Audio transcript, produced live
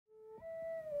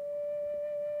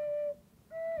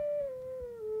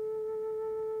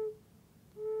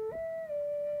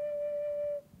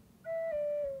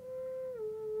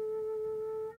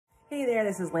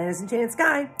there, this is Lana's Enchanted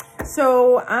Sky.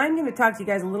 So I'm going to talk to you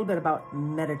guys a little bit about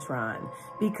Metatron,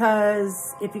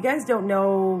 because if you guys don't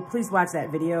know, please watch that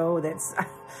video. That's,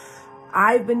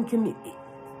 I've been,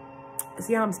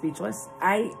 see how I'm speechless?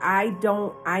 I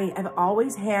have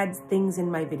always had things in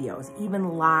my videos,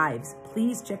 even lives.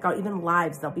 Please check out even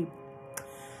lives.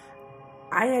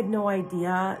 I had no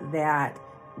idea that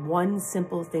one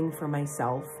simple thing for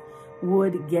myself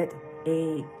would get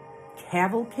a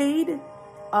cavalcade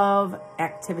of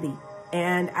activity.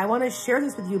 And I want to share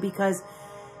this with you because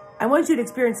I want you to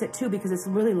experience it too, because it's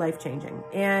really life-changing.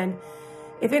 And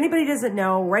if anybody doesn't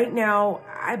know, right now,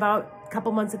 about a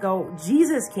couple months ago,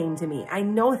 Jesus came to me. I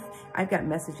know I've got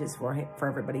messages for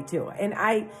everybody too. And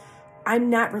I'm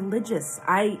not religious.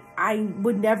 I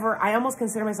would never, I almost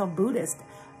consider myself Buddhist,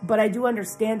 but I do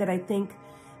understand that I think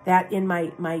that in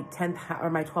my 10th or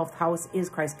my 12th house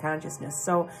is Christ consciousness.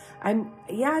 So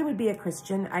I would be a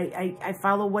Christian. I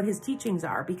follow what his teachings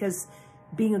are, because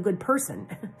being a good person.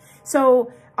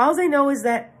 So all I know is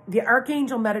that the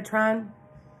Archangel Metatron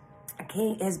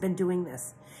has been doing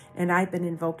this, and I've been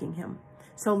invoking him.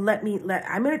 So I'm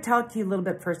going to talk to you a little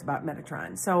bit first about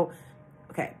Metatron. So,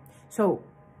 okay. So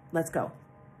let's go.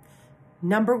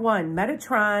 Number one,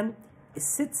 Metatron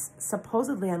sits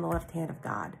supposedly on the left hand of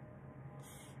God.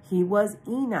 He was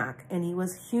Enoch, and he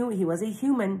was a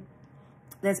human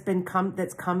that's become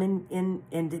an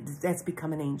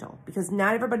angel. Because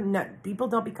people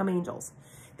don't become angels.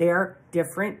 They are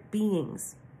different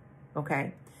beings.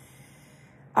 Okay.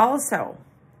 Also,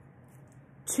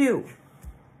 2,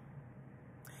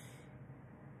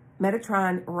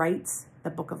 Metatron writes the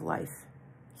Book of Life.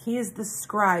 He is the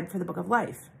scribe for the Book of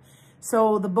Life.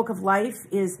 So the Book of Life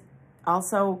is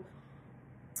also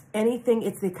anything,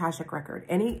 it's the Akashic record.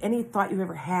 Any thought you've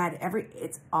ever had,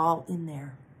 it's all in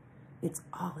there. It's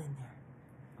all in there.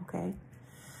 Okay?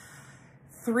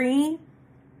 3,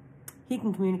 he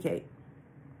can communicate.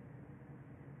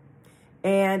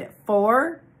 And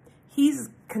 4, he's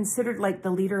considered like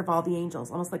the leader of all the angels,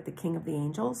 almost like the king of the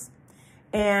angels.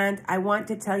 And I want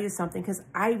to tell you something, because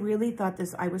I really thought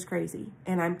I was crazy.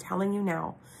 And I'm telling you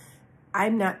now,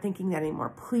 I'm not thinking that anymore.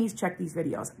 Please check these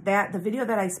videos. The video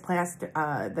that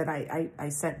I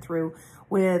sent through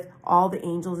with all the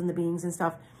angels and the beings and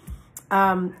stuff,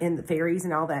 and the fairies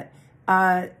and all that,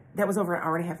 that was over an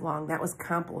hour and a half long. That was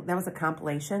a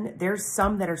compilation. There's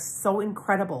some that are so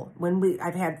incredible.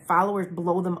 I've had followers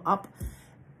blow them up.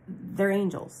 They're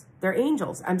angels. They're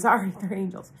angels. I'm sorry, they're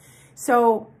angels.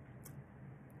 So,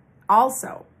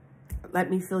 also, let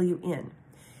me fill you in.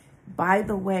 By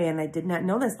the way, and I did not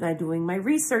know this, and I'm doing my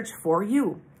research for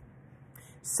you.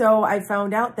 So I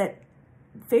found out that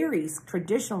fairies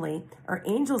traditionally are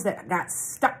angels that got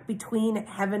stuck between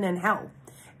heaven and hell,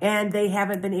 and they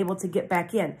haven't been able to get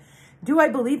back in. Do I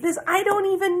believe this? I don't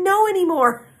even know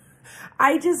anymore.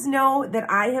 I just know that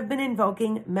I have been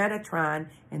invoking Metatron,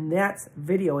 and that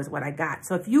video is what I got.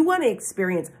 So if you want to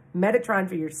experience Metatron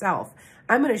for yourself,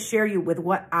 I'm going to share you with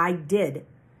what I did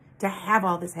to have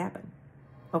all this happen.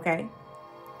 Okay?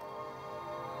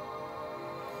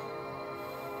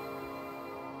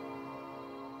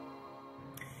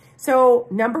 So,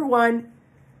 number 1,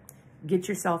 get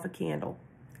yourself a candle.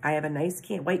 I have a nice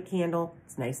white candle.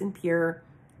 It's nice and pure.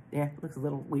 Yeah, it looks a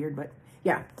little weird, but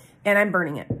yeah. And I'm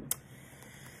burning it.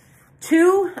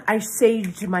 2, I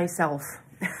saged myself.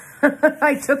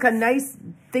 I took a nice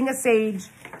thing of sage,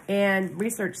 and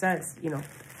research says,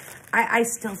 I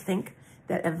still think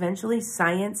that eventually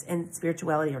science and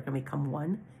spirituality are going to become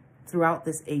one throughout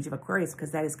this age of Aquarius,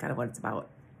 because that is kind of what it's about.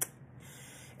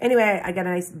 Anyway, I got a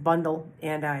nice bundle,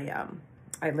 and I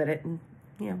lit it, and,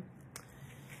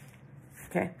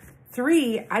 Okay.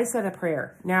 3, I said a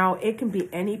prayer. Now, it can be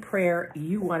any prayer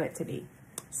you want it to be.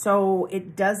 So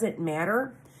it doesn't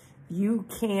matter. You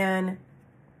can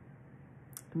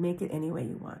make it any way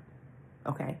you want.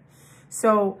 Okay.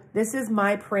 So this is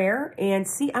my prayer, and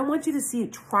see, I want you to see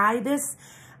it. Try this.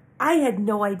 I had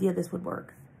no idea this would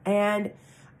work, and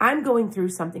I'm going through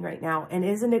something right now, and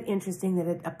isn't it interesting that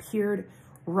it appeared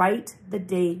right the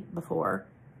day before?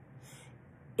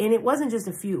 And it wasn't just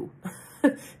a few.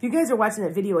 If you guys are watching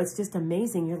that video, it's just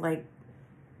amazing. You're like,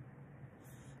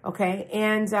 okay,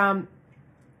 and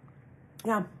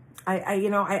yeah,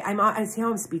 I see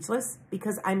how I'm speechless,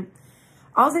 because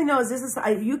all I know is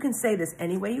you can say this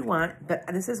any way you want, but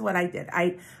this is what I did.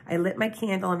 I lit my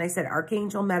candle, and I said,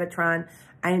 Archangel Metatron,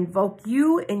 I invoke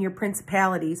you and your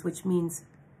principalities, which means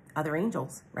other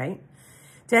angels, right?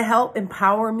 To help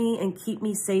empower me and keep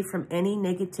me safe from any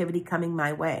negativity coming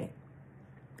my way.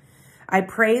 I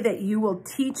pray that you will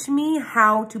teach me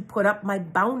how to put up my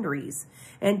boundaries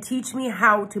and teach me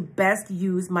how to best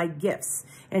use my gifts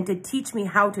and to teach me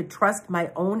how to trust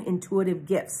my own intuitive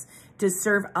gifts to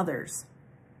serve others.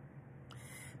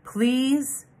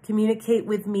 Please communicate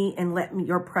with me and let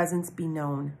your presence be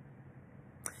known.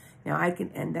 Now, I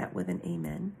can end that with an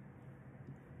amen,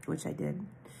 which I did.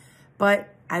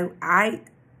 But all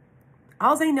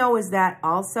I know is that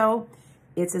also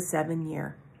it's a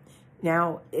 7-year.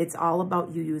 Now, it's all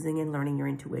about you using and learning your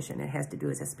intuition. It has to do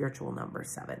as a spiritual number,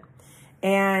 7.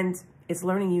 And it's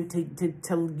learning you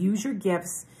to use your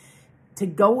gifts, to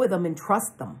go with them and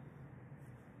trust them.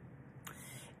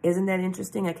 Isn't that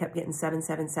interesting? I kept getting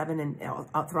 777 and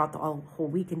throughout the whole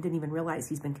week and didn't even realize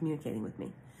he's been communicating with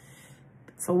me.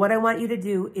 So what I want you to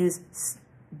do is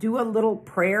do a little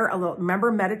prayer.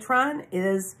 Remember, Metatron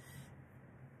is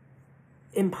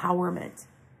empowerment.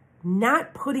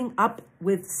 Not putting up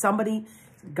with somebody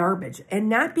garbage and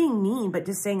not being mean, but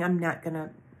just saying, I'm not going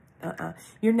to,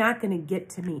 you're not going to get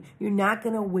to me. You're not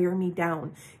going to wear me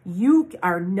down. You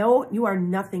are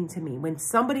nothing to me. When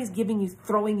somebody's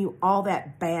throwing you all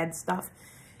that bad stuff,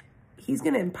 he's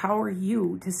going to empower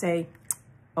you to say,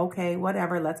 okay,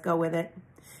 whatever, let's go with it.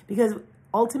 Because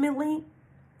ultimately,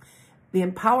 the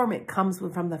empowerment comes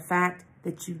from the fact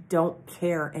that you don't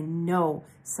care and know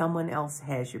someone else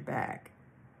has your back.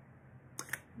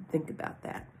 Think about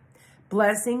that.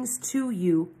 Blessings to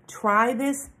you. Try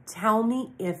this. Tell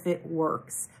me if it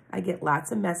works. I get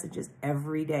lots of messages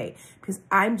every day because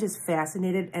I'm just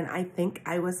fascinated and I think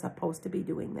I was supposed to be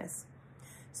doing this.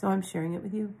 So I'm sharing it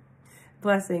with you.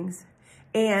 Blessings.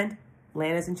 And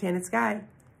Lana's Enchanted Sky.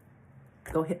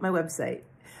 Go hit my website.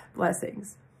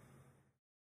 Blessings.